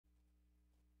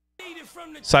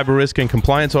Cyber risk and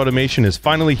compliance automation is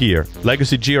finally here.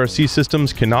 Legacy GRC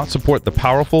systems cannot support the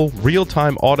powerful,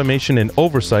 real-time automation and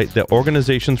oversight that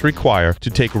organizations require to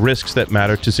take risks that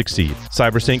matter to succeed.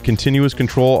 CyberSync continuous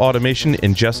control automation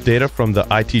ingests data from the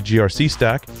IT GRC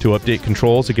stack to update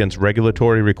controls against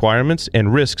regulatory requirements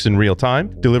and risks in real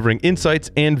time, delivering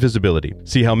insights and visibility.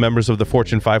 See how members of the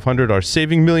Fortune 500 are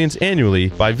saving millions annually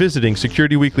by visiting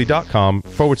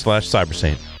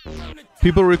securityweekly.com/cybersync.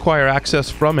 People require access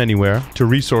from anywhere to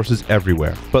resources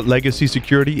everywhere, but legacy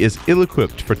security is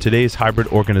ill-equipped for today's hybrid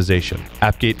organization.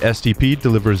 Appgate SDP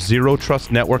delivers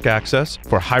zero-trust network access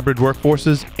for hybrid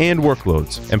workforces and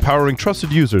workloads, empowering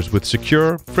trusted users with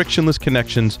secure, frictionless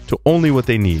connections to only what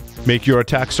they need. Make your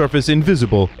attack surface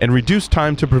invisible and reduce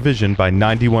time to provision by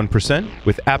 91%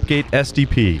 with Appgate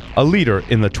SDP, a leader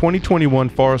in the 2021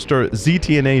 Forrester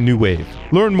ZTNA New Wave.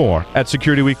 Learn more at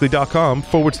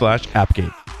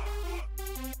securityweekly.com/Appgate.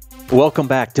 Welcome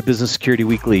back to Business Security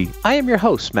Weekly. I am your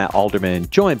host, Matt Alderman,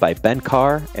 joined by Ben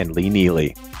Carr and Lee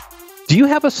Neely. Do you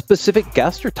have a specific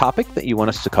guest or topic that you want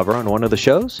us to cover on one of the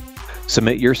shows?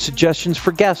 Submit your suggestions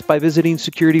for guests by visiting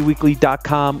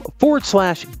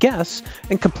securityweekly.com/guests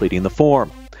and completing the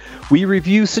form. We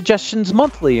review suggestions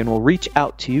monthly and will reach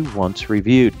out to you once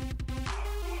reviewed.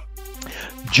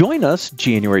 Join us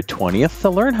January 20th to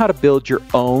learn how to build your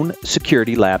own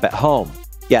security lab at home.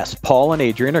 Yes, Paul and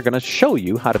Adrian are going to show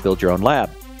you how to build your own lab.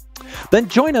 Then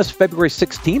join us February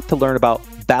 16th to learn about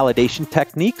validation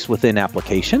techniques within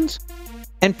applications.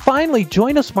 And finally,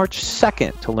 join us March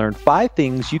 2nd to learn 5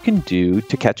 things you can do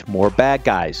to catch more bad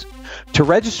guys. To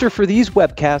register for these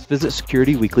webcasts, visit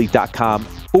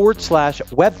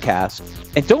securityweekly.com/webcast.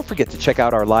 And don't forget to check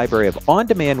out our library of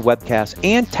on-demand webcasts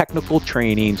and technical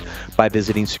trainings by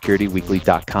visiting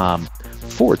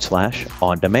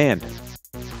securityweekly.com/on-demand.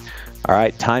 All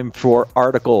right, time for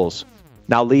articles.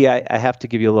 Now, Lee, I have to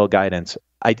give you a little guidance.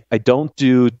 I don't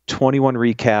do 21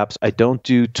 recaps. I don't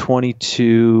do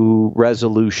 22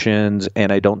 resolutions,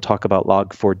 and I don't talk about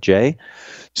Log4j.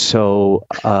 So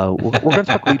we're going to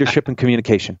talk leadership and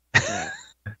communication.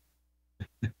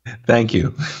 Thank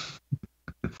you.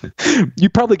 You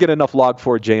probably get enough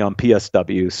Log4j on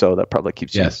PSW, so that probably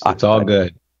keeps you occupied. It's all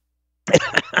good.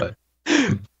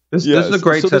 This is a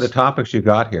great set of topics you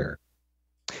got here.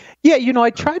 Yeah, I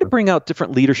try to bring out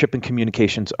different leadership and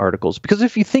communications articles because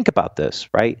if you think about this,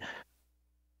 right,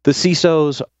 the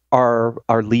CISOs are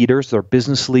leaders, they're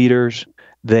business leaders.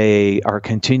 They are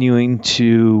continuing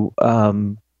to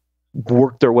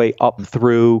work their way up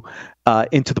through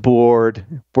into the board,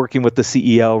 working with the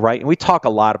CEO, right? And we talk a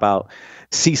lot about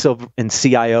CISO and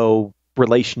CIO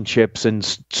relationships and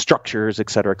structures,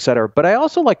 et cetera, et cetera. But I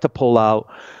also like to pull out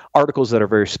articles that are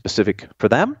very specific for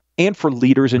them and for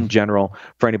leaders in general,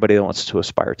 for anybody that wants to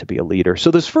aspire to be a leader.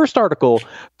 So this first article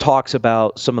talks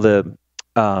about some of the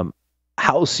how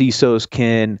CISOs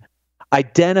can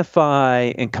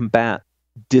identify and combat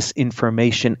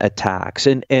disinformation attacks.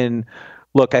 And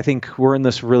look, I think we're in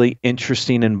this really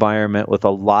interesting environment with a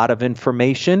lot of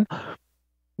information.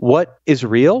 What is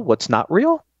real? What's not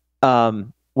real?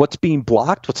 What's being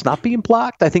blocked, what's not being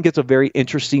blocked. I think it's a very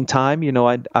interesting time.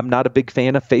 I'm not a big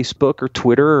fan of Facebook or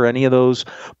Twitter or any of those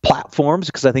platforms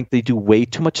because I think they do way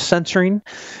too much censoring.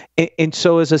 And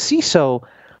so as a CISO,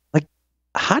 like,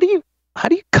 how do you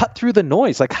cut through the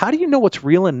noise? Like, how do you know what's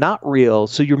real and not real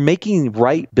so you're making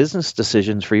right business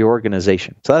decisions for your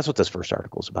organization? So that's what this first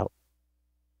article is about.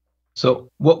 So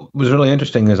what was really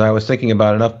interesting is I was thinking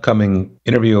about an upcoming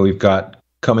interview we've got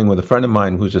coming with a friend of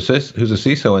mine who's a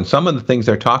CISO, and some of the things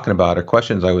they're talking about are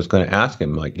questions I was going to ask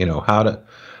him, like,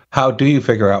 how do you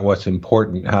figure out what's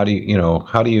important? How do you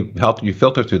help you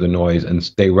filter through the noise and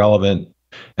stay relevant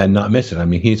and not miss it? I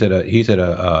mean, he's at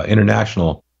a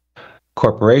international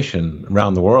corporation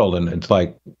around the world, and it's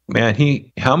like, man,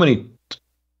 how many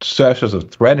sources of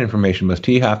threat information must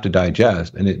he have to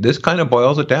digest? And this kind of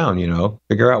boils it down,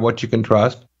 figure out what you can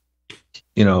trust.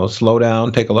 Slow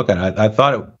down, take a look at it. I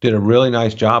thought it did a really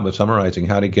nice job of summarizing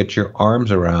how to get your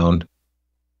arms around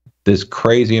this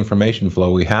crazy information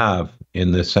flow we have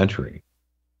in this century.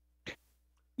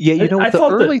 Yeah, Go ahead,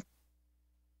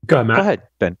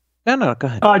 Ben. No, go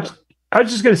ahead. I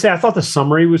was just going to say, I thought the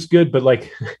summary was good, but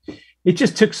it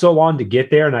just took so long to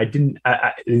get there, and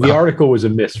the article was a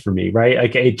miss for me, right?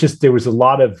 Like, there was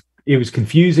it was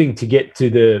confusing to get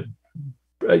to the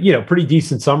pretty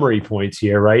decent summary points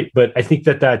here, right? But I think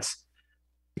that's,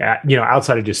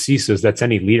 outside of just CISOs, that's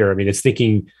any leader. I mean, it's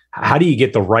thinking, how do you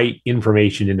get the right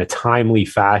information in a timely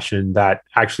fashion that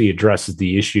actually addresses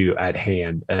the issue at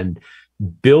hand, and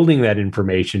building that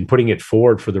information, putting it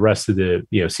forward for the rest of the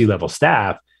C-level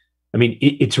staff I mean,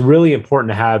 it's really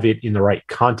important to have it in the right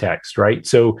context, right?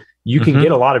 So you can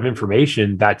get a lot of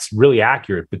information that's really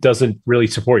accurate, but doesn't really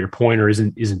support your point or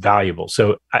isn't valuable.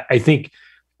 So I think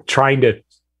trying to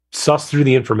suss through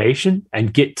the information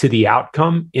and get to the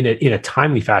outcome in a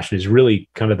timely fashion is really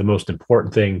kind of the most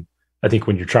important thing. I think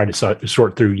when you're trying to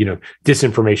sort through,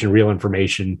 disinformation, real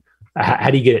information,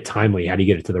 how do you get it timely? How do you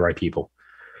get it to the right people?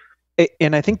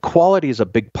 And I think quality is a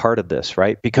big part of this,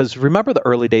 right? Because remember the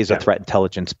early days of threat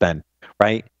intelligence, Ben,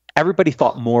 right? Everybody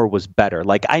thought more was better.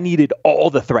 Like I needed all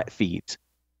the threat feeds.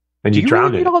 And you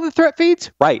drown really in need all the threat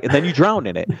feeds? Right. And then you drown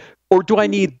in it. Or do I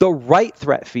need the right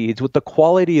threat feeds with the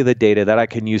quality of the data that I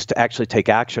can use to actually take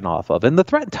action off of? And the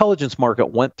threat intelligence market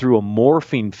went through a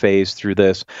morphing phase through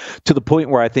this to the point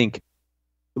where I think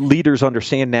leaders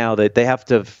understand now that they have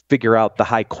to figure out the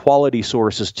high quality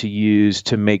sources to use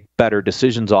to make better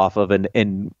decisions off of,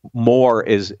 and more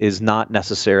is not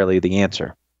necessarily the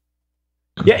answer.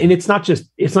 Yeah, and it's not just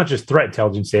threat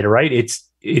intelligence data, right?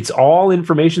 It's all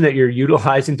information that you're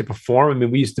utilizing to perform. I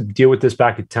mean, we used to deal with this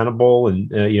back at Tenable,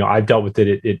 and I've dealt with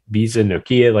it at Visa and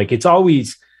Nokia. Like it's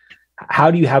always,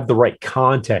 how do you have the right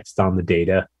context on the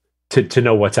data to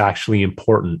know what's actually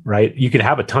important, right? You can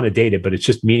have a ton of data, but it's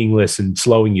just meaningless and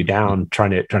slowing you down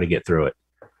trying to get through it.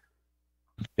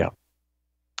 Yeah.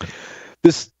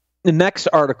 The next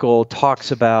article talks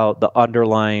about the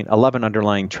 11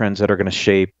 underlying trends that are going to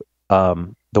shape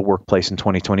the workplace in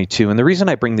 2022. And the reason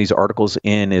I bring these articles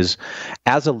in is,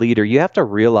 as a leader, you have to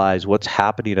realize what's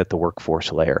happening at the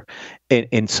workforce layer.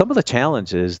 And some of the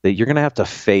challenges that you're going to have to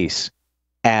face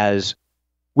as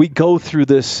we go through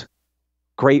this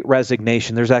Great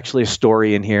Resignation. There's actually a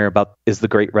story in here about, is the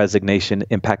Great Resignation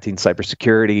impacting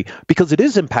cybersecurity? Because it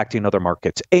is impacting other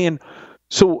markets. And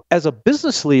so as a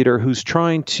business leader who's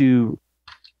trying to,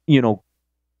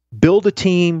 build a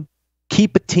team,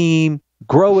 keep a team,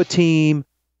 grow a team,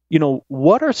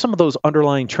 what are some of those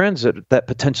underlying trends that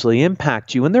potentially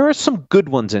impact you? And there are some good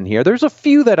ones in here. There's a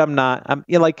few that I'm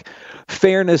like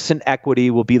fairness and equity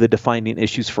will be the defining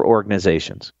issues for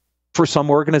organizations. For some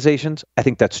organizations, I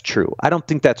think that's true. I don't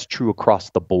think that's true across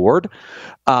the board.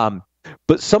 But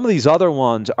some of these other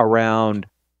ones around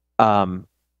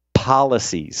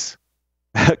policies,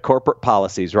 corporate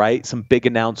policies, right? Some big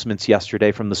announcements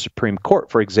yesterday from the Supreme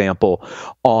Court, for example,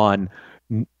 on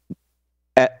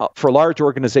for large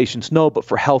organizations, no, but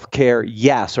for healthcare,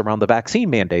 yes, around the vaccine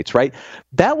mandates, right?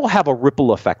 That will have a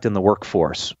ripple effect in the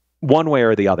workforce, one way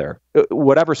or the other.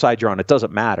 Whatever side you're on, it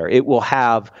doesn't matter. It will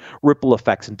have ripple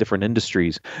effects in different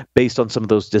industries based on some of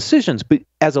those decisions. But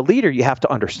as a leader, you have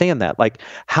to understand that. Like,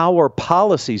 how are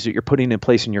policies that you're putting in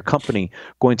place in your company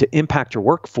going to impact your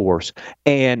workforce?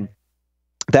 And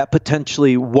that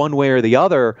potentially, one way or the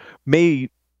other,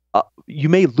 you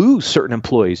may lose certain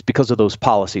employees because of those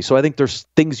policies. So I think there's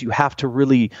things you have to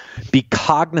really be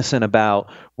cognizant about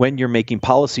when you're making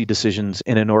policy decisions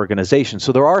in an organization.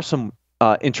 So there are some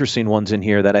interesting ones in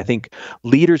here that I think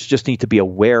leaders just need to be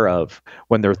aware of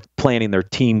when they're planning their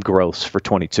team growths for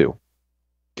 22.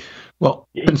 Well,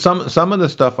 and some of the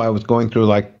stuff I was going through,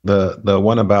 like the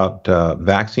one about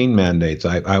vaccine mandates,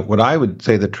 what I would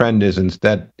say the trend is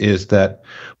instead is that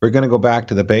we're going to go back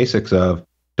to the basics of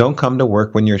don't come to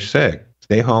work when you're sick.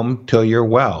 Stay home till you're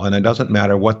well, and it doesn't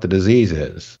matter what the disease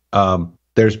is.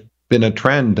 There's been a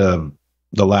trend of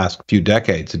the last few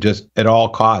decades to just at all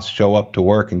costs show up to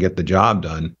work and get the job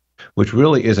done, which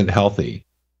really isn't healthy.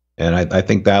 And I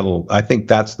think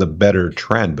that's the better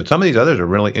trend. But some of these others are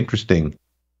really interesting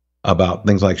about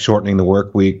things like shortening the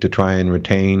work week to try and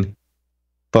retain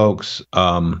folks.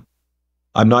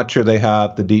 I'm not sure they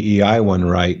have the DEI one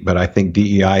right, but I think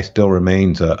DEI still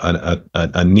remains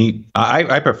a neat.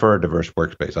 I prefer a diverse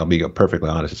workspace. I'll be perfectly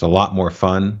honest. It's a lot more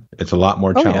fun. It's a lot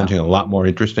more challenging, a lot more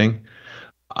interesting.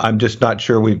 I'm just not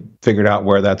sure we've figured out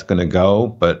where that's going to go,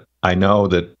 but I know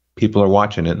that people are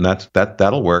watching it, and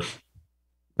that'll work.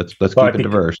 Let's keep it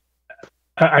diverse.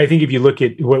 I think if you look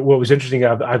at what was interesting,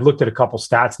 I've looked at a couple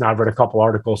stats now. I've read a couple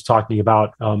articles talking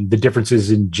about the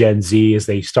differences in Gen Z as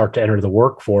they start to enter the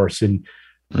workforce, and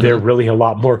they're really a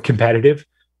lot more competitive.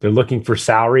 They're looking for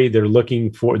salary. They're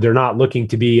not looking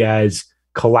to be as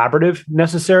collaborative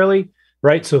necessarily,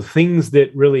 right? So things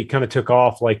that really kind of took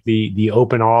off, like the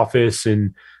open office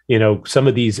and some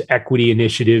of these equity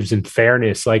initiatives and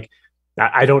fairness. Like,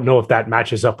 I don't know if that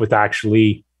matches up with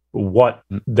actually what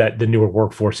that the newer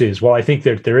workforce is. Well, I think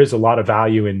that there is a lot of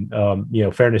value in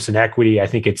fairness and equity. I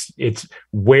think it's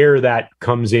where that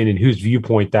comes in and whose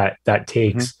viewpoint that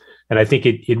takes. And I think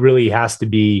it really has to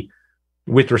be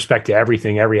with respect to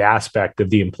everything, every aspect of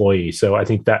the employee. So I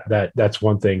think that's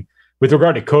one thing. With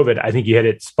regard to COVID, I think you hit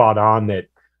it spot on that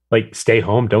like stay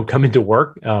home, don't come into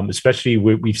work. Especially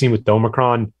we've seen with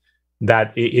Omicron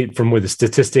that from with the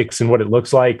statistics and what it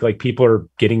looks like people are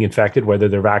getting infected, whether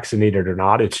they're vaccinated or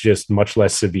not. It's just much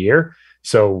less severe.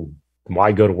 So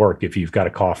why go to work if you've got a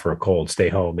cough or a cold? Stay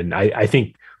home. And I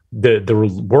think the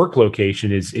work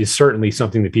location is certainly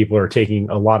something that people are taking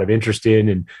a lot of interest in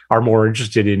and are more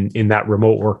interested in that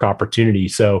remote work opportunity.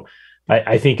 So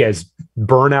I think as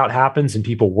burnout happens and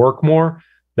people work more,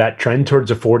 that trend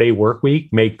towards a 4-day work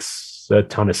week makes a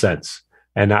ton of sense.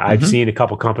 And I've seen a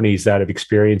couple companies that have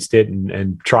experienced it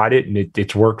and tried it, and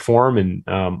it's worked for them.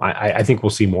 And I think we'll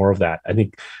see more of that. I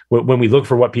think when we look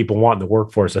for what people want in the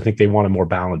workforce, I think they want a more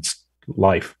balanced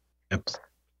life. Yep.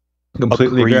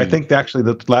 Completely agree. I think actually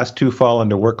the last two fall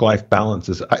under work-life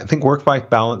balance. I think work-life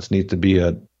balance needs to be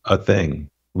a thing,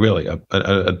 really,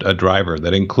 a driver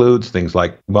that includes things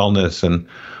like wellness and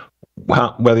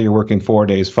whether you're working 4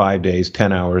 days, 5 days,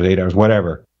 10 hours, 8 hours,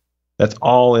 whatever. That's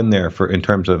all in there in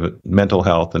terms of mental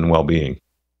health and well-being.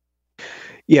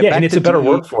 Yeah, and it's a better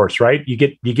workforce, right? You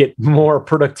get more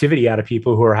productivity out of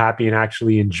people who are happy and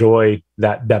actually enjoy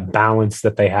that balance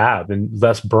that they have, and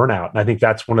less burnout. And I think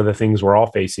that's one of the things we're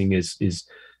all facing is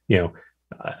a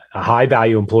high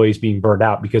value employees being burned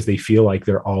out because they feel like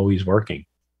they're always working.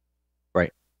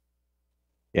 Right.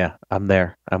 Yeah, I'm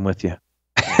there. I'm with you.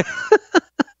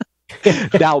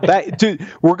 Now,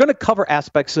 we're going to cover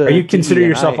aspects of. Are you consider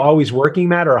yourself always working,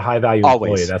 Matt, or a high value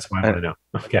employee? That's what I want to know.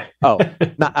 Okay.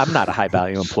 I'm not a high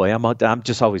value employee. I'm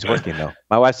just always working though.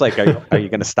 My wife's like, "Are you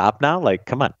going to stop now? Like,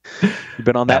 come on, you've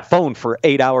been on that phone for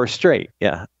 8 hours straight."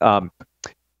 Yeah.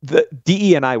 The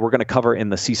DE&I we're going to cover in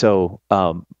the CISO,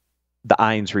 the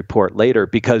INS report later,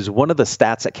 because one of the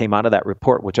stats that came out of that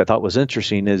report, which I thought was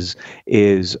interesting, is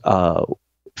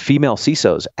female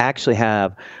CISOs actually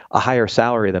have a higher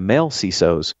salary than male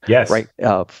CISOs. Yes. Right.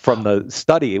 From the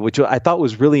study, which I thought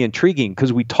was really intriguing,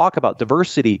 because we talk about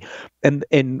diversity and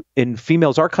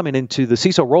females are coming into the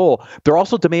CISO role. They're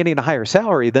also demanding a higher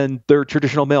salary than their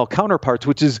traditional male counterparts,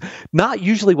 which is not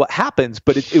usually what happens,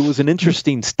 but it was an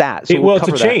interesting stat. So it's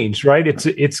a change, right?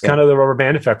 It's kind of the rubber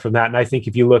band effect from that. And I think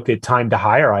if you look at time to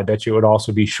hire, I bet you it would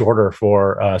also be shorter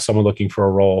for someone looking for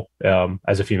a role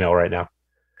as a female right now.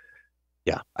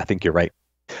 Yeah, I think you're right.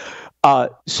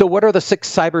 So what are the 6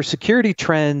 cybersecurity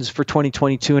trends for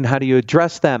 2022 and how do you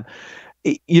address them?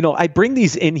 I bring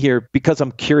these in here because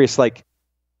I'm curious,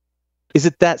 is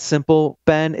it that simple,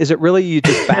 Ben? Is it really you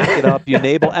just back it up, you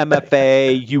enable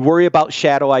MFA, you worry about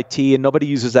shadow IT, and nobody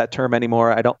uses that term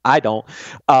anymore. I don't.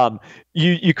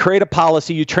 You create a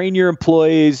policy, you train your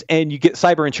employees, and you get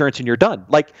cyber insurance and you're done.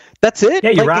 That's it?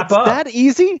 Yeah, you wrap up. That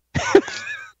easy?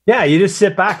 Yeah, you just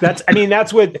sit back. That's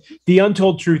what the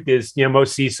untold truth is.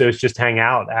 Most CISOs just hang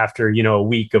out after, a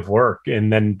week of work,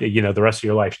 and then, the rest of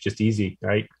your life's just easy,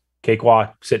 right?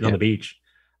 Cakewalk, sitting on the beach.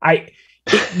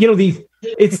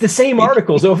 It's the same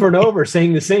articles over and over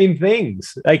saying the same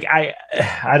things. I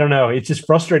don't know. It's just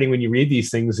frustrating when you read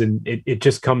these things and it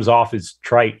just comes off as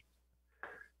trite.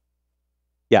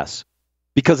 Yes,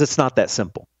 because it's not that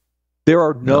simple. There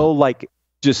are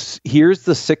just here's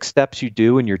the 6 steps you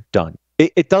do and you're done.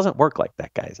 It doesn't work like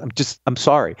that, guys. I'm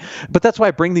sorry. But that's why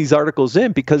I bring these articles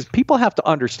in, because people have to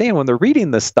understand when they're reading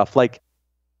this stuff,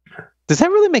 does that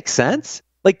really make sense?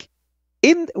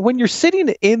 When you're sitting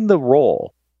in the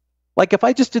role, if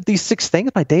I just did these 6 things,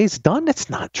 my day's done. That's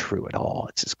not true at all.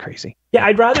 It's just crazy. Yeah,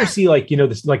 I'd rather see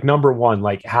this, number one,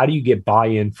 how do you get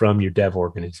buy-in from your dev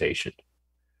organization?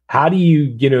 How do you,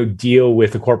 deal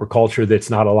with a corporate culture that's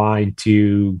not aligned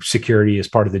to security as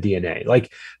part of the DNA?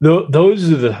 Those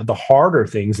are the harder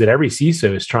things that every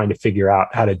CISO is trying to figure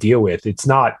out how to deal with. It's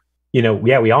not,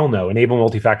 we all know enable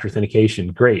multi-factor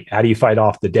authentication. Great. How do you fight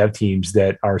off the dev teams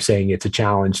that are saying it's a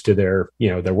challenge to their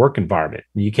work environment?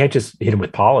 You can't just hit them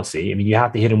with policy. I mean, you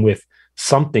have to hit them with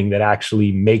something that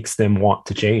actually makes them want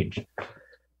to change.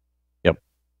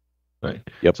 Right.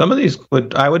 Yep. Some of these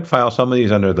I would file some of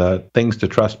these under the things to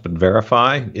trust but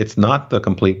verify. It's not the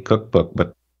complete cookbook,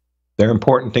 but they're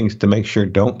important things to make sure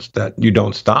that you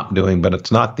don't stop doing. But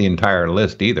it's not the entire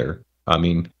list either. I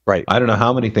mean, right. I don't know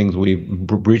how many things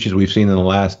breaches we've seen in the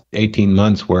last 18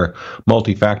 months where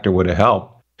multi-factor would have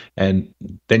helped, and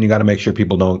then you got to make sure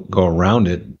people don't go around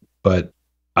it. But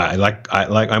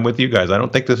I'm with you guys. I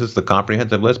don't think this is the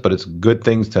comprehensive list, but it's good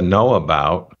things to know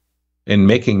about in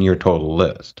making your total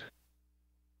list.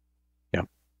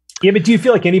 Yeah, but do you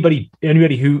feel like anybody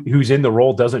who's in the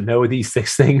role doesn't know these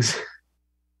 6 things?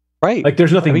 Right.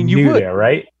 There's nothing new there,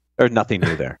 right? There's nothing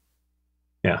new there.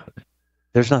 Yeah.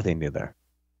 There's nothing new there.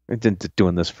 I've been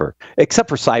doing this except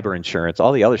for cyber insurance,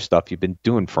 all the other stuff you've been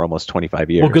doing for almost 25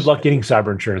 years. Well, good luck getting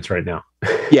cyber insurance right now.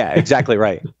 Yeah, exactly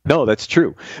right. No, that's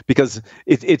true. Because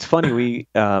it's funny.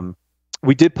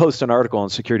 We did post an article on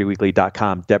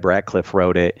securityweekly.com. Deb Radcliffe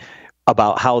wrote it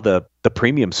about how the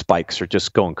premium spikes are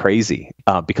just going crazy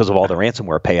because of all the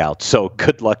ransomware payouts. So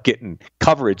good luck getting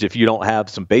coverage if you don't have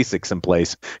some basics in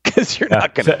place, because you're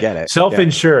not going to get it.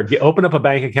 Self-insure. Open up a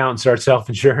bank account and start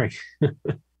self-insuring.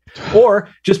 Or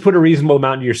just put a reasonable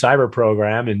amount in your cyber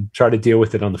program and try to deal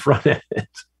with it on the front end.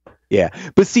 Yeah.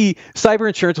 But see, cyber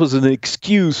insurance was an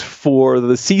excuse for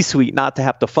the C-suite not to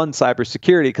have to fund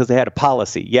cybersecurity because they had a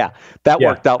policy. Yeah. That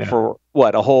worked out for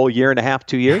what, a whole year and a half,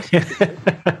 2 years?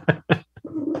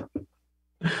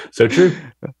 So true.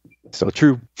 So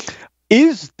true.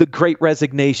 Is the Great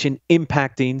Resignation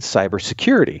impacting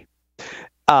cybersecurity?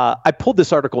 I pulled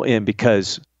this article in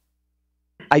because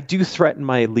I do threaten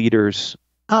my leaders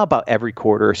about every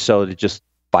quarter or so to just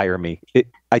fire me.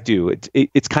 I do.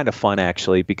 It's kind of fun,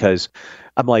 actually, because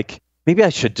I'm like, maybe I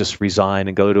should just resign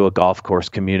and go to a golf course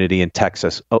community in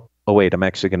Texas. Oh wait, I'm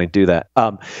actually going to do that.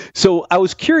 So I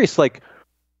was curious, like,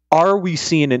 are we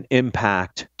seeing an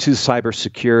impact to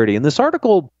cybersecurity? And this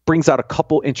article brings out a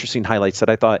couple interesting highlights that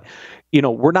I thought,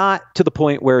 we're not to the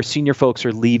point where senior folks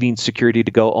are leaving security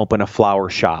to go open a flower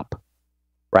shop,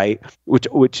 right?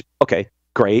 Which okay,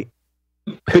 great.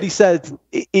 But he says,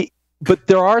 but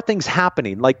there are things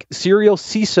happening, like serial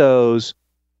CISOs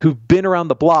who've been around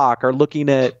the block are looking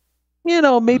at,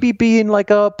 maybe being like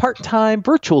a part-time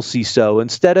virtual CISO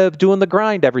instead of doing the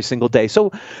grind every single day.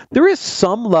 So there is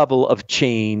some level of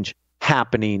change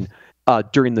happening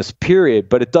during this period,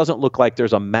 but it doesn't look like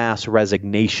there's a mass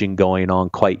resignation going on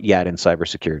quite yet in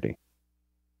cybersecurity.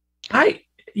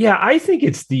 I think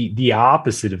it's the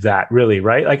opposite of that, really,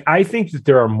 right? Like, I think that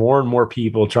there are more and more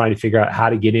people trying to figure out how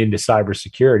to get into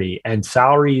cybersecurity, and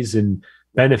salaries and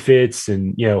benefits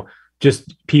and,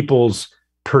 just people's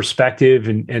perspective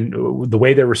and the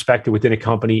way they're respected within a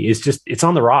company it's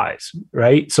on the rise,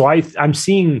 right? So I'm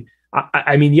seeing,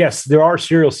 I mean, yes, there are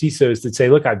serial CISOs that say,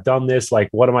 look, I've done this, like,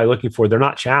 what am I looking for? They're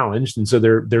not challenged. And so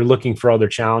they're looking for other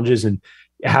challenges, and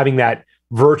having that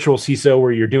virtual CISO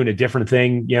where you're doing a different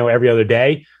thing, every other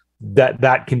day,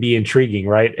 that can be intriguing,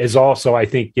 right? As also, I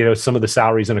think, some of the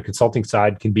salaries on a consulting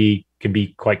side can be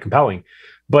quite compelling.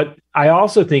 But I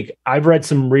also think I've read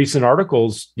some recent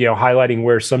articles, highlighting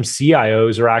where some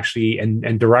CIOs are actually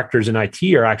and directors in IT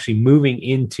are actually moving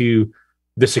into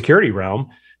the security realm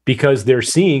because they're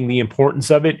seeing the importance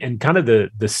of it and kind of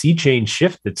the sea change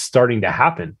shift that's starting to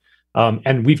happen.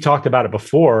 And we've talked about it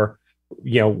before,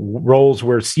 roles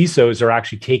where CISOs are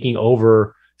actually taking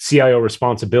over CIO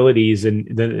responsibilities, and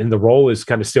the role is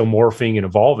kind of still morphing and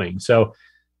evolving. So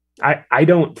I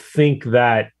don't think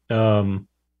that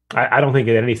I don't think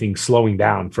that anything's slowing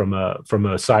down from a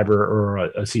cyber or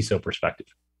a CISO perspective.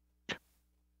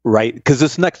 Right, because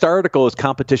this next article is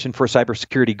competition for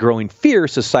cybersecurity growing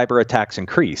fierce as cyber attacks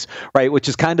increase, right? Which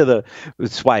is kind of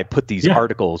that's why I put these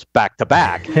articles back to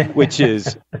back, which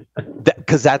is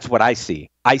because that's what I see.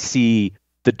 I see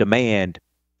the demand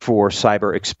for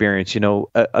cyber experience.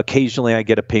 Occasionally I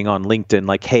get a ping on LinkedIn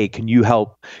like, hey, can you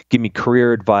help give me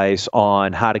career advice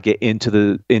on how to get into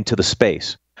the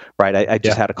space? Right. I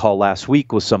just had a call last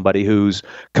week with somebody who's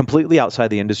completely outside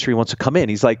the industry, wants to come in.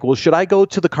 He's like, well, should I go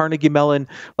to the Carnegie Mellon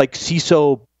like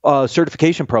CISO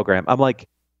certification program? I'm like,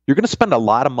 you're going to spend a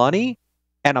lot of money,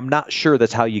 and I'm not sure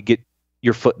that's how you get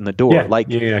your foot in the door.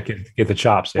 Get the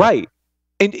chops. Yeah. Right.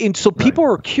 And so people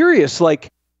are curious, like,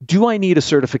 do I need a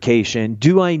certification?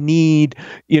 Do I need,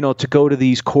 to go to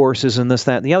these courses and this,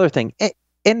 that, and the other thing?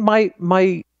 And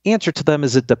my answer to them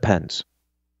is it depends.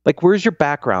 Like, where's your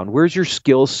background? Where's your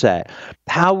skill set?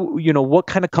 How, what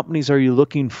kind of companies are you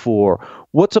looking for?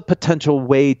 What's a potential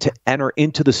way to enter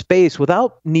into the space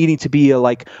without needing to be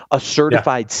a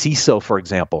certified CISO, for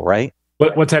example, right?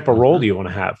 What type of role do you want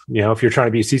to have? If you're trying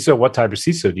to be a CISO, what type of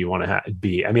CISO do you want to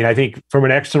be? I mean, I think from an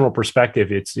external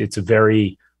perspective, it's a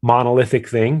very monolithic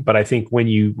thing. But I think when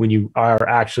you are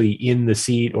actually in the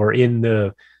seat or in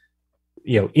the,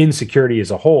 in security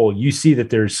as a whole, you see that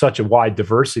there's such a wide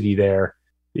diversity there.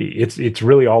 It's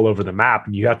really all over the map,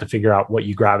 and you have to figure out what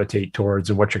you gravitate towards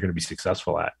and what you're going to be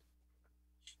successful at.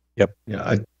 Yep.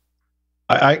 Yeah.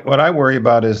 I what I worry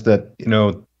about is that,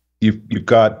 you've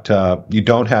got, you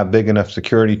don't have big enough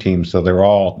security teams, so they're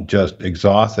all just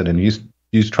exhausted, and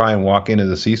you try and walk into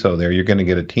the CISO there, you're going to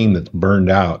get a team that's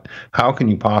burned out. How can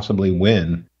you possibly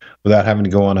win without having to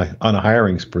go on a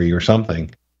hiring spree or something?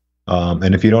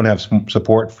 And if you don't have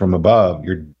support from above,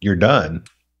 you're done.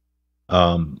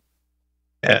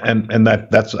 And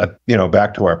that's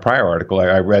back to our prior article.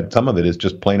 I read some of it is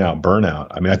just plain out burnout.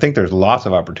 I mean, I think there's lots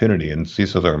of opportunity, and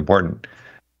CISOs are important.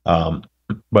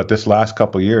 But this last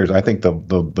couple of years, I think the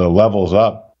levels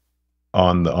up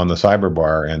on the cyber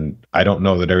bar, and I don't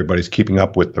know that everybody's keeping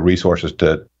up with the resources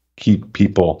to keep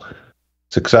people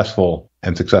successful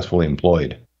and successfully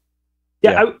employed.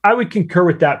 Yeah, I would concur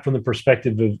with that from the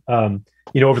perspective of,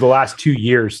 over the last 2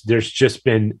 years, there's just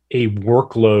been a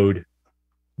workload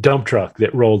dump truck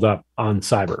that rolled up on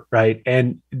cyber, right?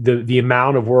 And the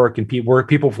amount of work and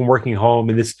people from working home,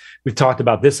 and this, we've talked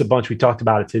about this a bunch. We talked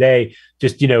about it today.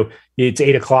 Just, it's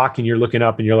 8 o'clock and you're looking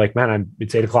up and you're like, man,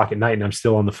 it's 8 o'clock at night and I'm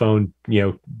still on the phone,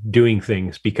 doing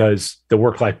things because the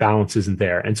work-life balance isn't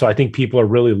there. And so I think people are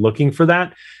really looking for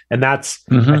that. And that's,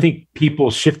 I think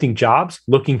people shifting jobs,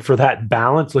 looking for that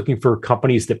balance, looking for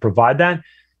companies that provide that.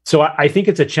 So I think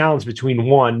it's a challenge between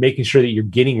one, making sure that you're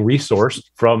getting resourced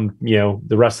from,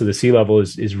 the rest of the C-level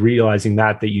is realizing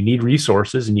that you need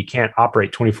resources and you can't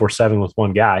operate 24/7 with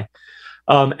one guy.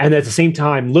 And at the same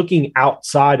time, looking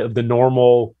outside of the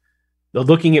normal,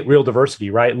 looking at real diversity,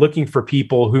 right? Looking for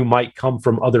people who might come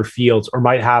from other fields or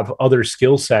might have other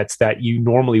skill sets that you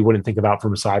normally wouldn't think about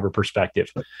from a cyber perspective.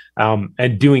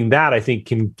 And doing that, I think,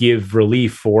 can give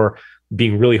relief for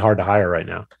being really hard to hire right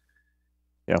now.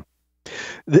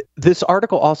 This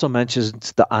article also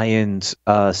mentions the IAN's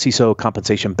CISO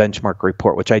compensation benchmark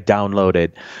report, which I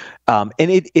downloaded. And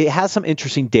it has some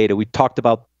interesting data. We talked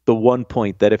about the one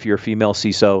point that if you're a female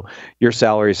CISO, your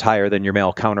salary is higher than your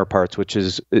male counterparts, which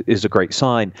is a great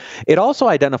sign. It also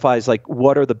identifies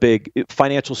what are the big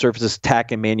financial services,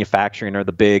 tech, and manufacturing are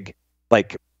the big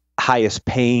highest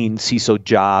paying CISO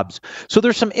jobs. So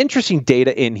there's some interesting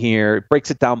data in here. It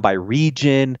breaks it down by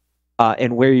region.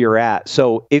 And where you're at.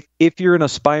 So if you're an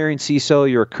aspiring CISO,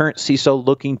 you're a current CISO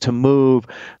looking to move,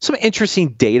 some interesting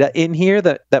data in here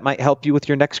that might help you with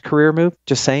your next career move,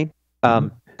 just saying,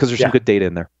 because there's some good data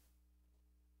in there.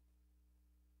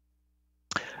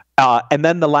 And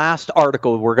then the last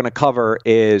article we're going to cover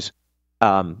is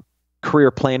career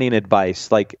planning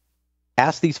advice.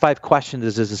 Ask these 5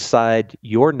 questions to decide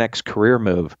your next career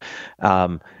move.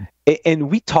 And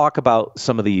we talk about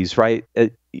some of these, right?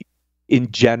 In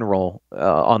general,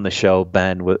 on the show,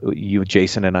 Ben, you,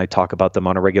 Jason, and I talk about them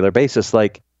on a regular basis.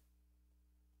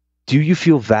 Do you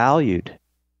feel valued?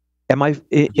 Am I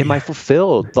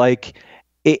fulfilled?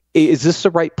 Is this the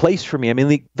right place for me? I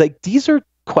mean, these are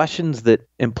questions that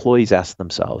employees ask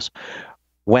themselves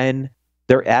when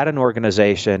they're at an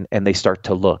organization and they start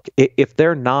to look. If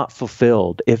they're not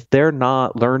fulfilled, if they're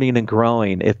not learning and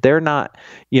growing, if they're not,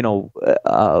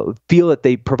 feel that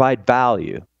they provide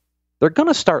value, they're going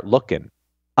to start looking.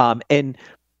 And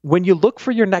when you look for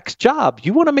your next job,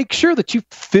 you want to make sure that you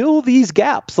fill these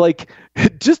gaps.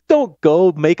 Just don't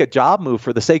go make a job move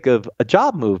for the sake of a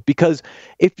job move, because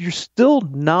if you're still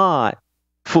not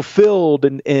fulfilled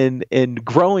and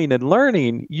growing and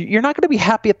learning, you're not going to be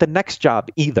happy at the next job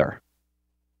either.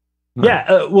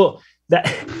 Yeah.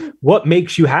 What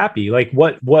makes you happy? I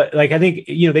think,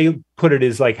 they put it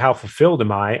as how fulfilled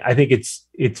am I? I think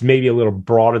it's maybe a little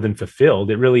broader than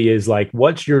fulfilled. It really is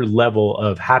what's your level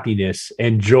of happiness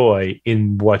and joy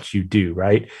in what you do,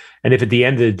 right? And if at the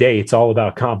end of the day, it's all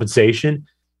about compensation,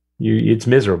 it's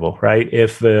miserable, right?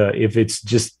 If it's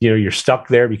just, you're stuck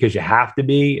there because you have to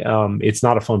be, it's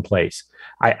not a fun place.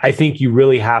 I think you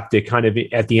really have to kind of,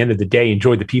 at the end of the day,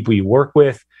 enjoy the people you work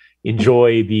with,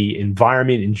 enjoy the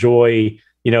environment, enjoy,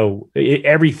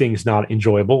 everything's not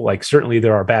enjoyable. Certainly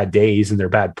there are bad days and there are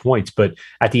bad points, but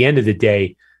at the end of the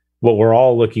day, what we're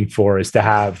all looking for is to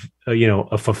have,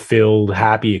 a fulfilled,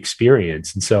 happy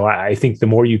experience. And so I think the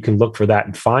more you can look for that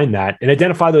and find that and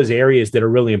identify those areas that are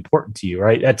really important to you,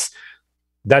 right?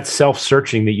 That's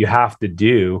self-searching that you have to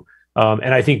do.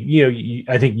 And I think,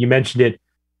 I think you mentioned it.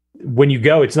 When you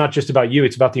go, it's not just about you,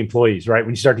 it's about the employees, right?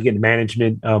 When you start to get into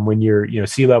management, when you're,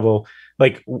 C-level,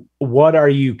 what are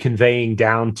you conveying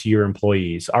down to your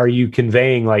employees? Are you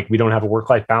conveying we don't have a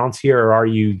work-life balance here? Or are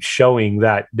you showing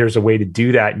that there's a way to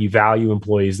do that and you value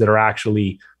employees that are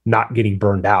actually not getting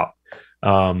burned out?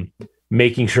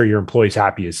 Making sure your employees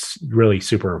happy is really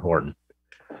super important.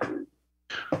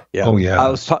 Yeah. Oh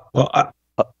yeah.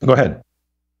 Go ahead.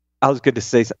 I was good to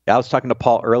say, I was talking to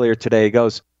Paul earlier today. He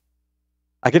goes,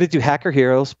 I get to do Hacker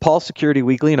Heroes, Paul's Security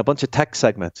Weekly, and a bunch of tech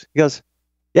segments. He goes,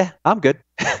 yeah, I'm good.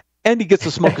 And he gets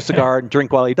to smoke a cigar and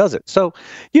drink while he does it. So,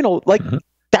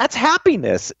 that's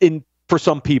happiness for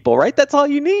some people, right? That's all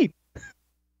you need.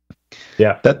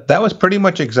 Yeah. That was pretty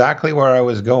much exactly where I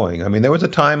was going. I mean, there was a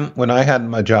time when I had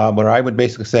my job where I would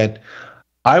basically said,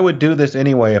 I would do this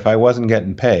anyway if I wasn't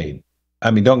getting paid. I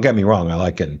mean, don't get me wrong, I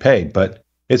like getting paid, but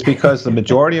It's because the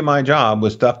majority of my job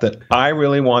was stuff that I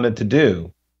really wanted to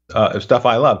do, stuff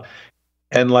I love.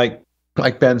 And like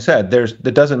Ben said,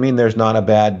 that doesn't mean there's not a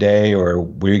bad day or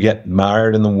where you get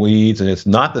mired in the weeds and it's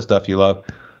not the stuff you love.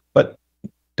 But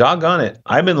doggone it,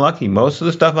 I've been lucky. Most of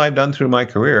the stuff I've done through my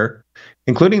career,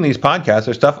 including these podcasts,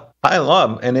 are stuff I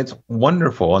love, and it's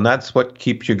wonderful. And that's what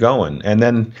keeps you going. And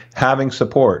then having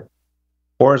support,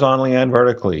 horizontally and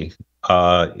vertically,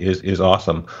 is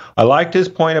awesome. I liked his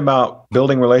point about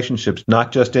building relationships,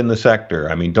 not just in the sector.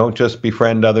 I mean, don't just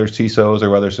befriend other CISOs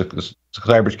or other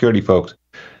cybersecurity folks.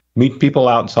 Meet people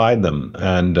outside them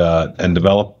and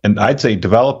develop, and I'd say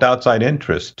developed outside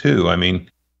interests too. I mean,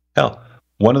 hell,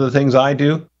 one of the things I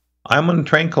do, I'm on the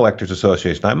Train Collectors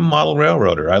Association. I'm a model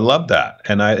railroader. I love that.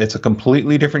 And it's a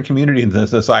completely different community than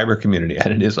the cyber community,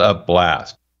 and it is a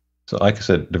blast. So like I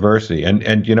said, diversity.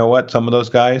 And you know what? Some of those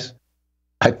guys,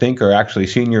 I think, are actually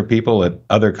senior people at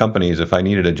other companies. If I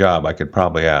needed a job, I could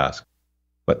probably ask.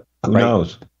 But who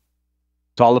knows?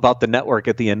 It's all about the network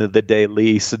at the end of the day,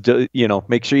 Lee. So,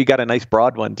 make sure you got a nice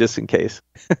broad one just in case.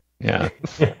 Yeah.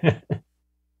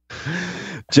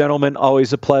 Gentlemen,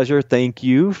 always a pleasure. Thank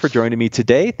you for joining me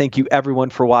today. Thank you, everyone,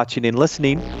 for watching and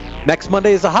listening. Next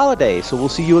Monday is a holiday, so we'll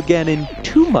see you again in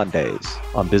 2 Mondays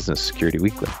on Business Security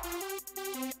Weekly.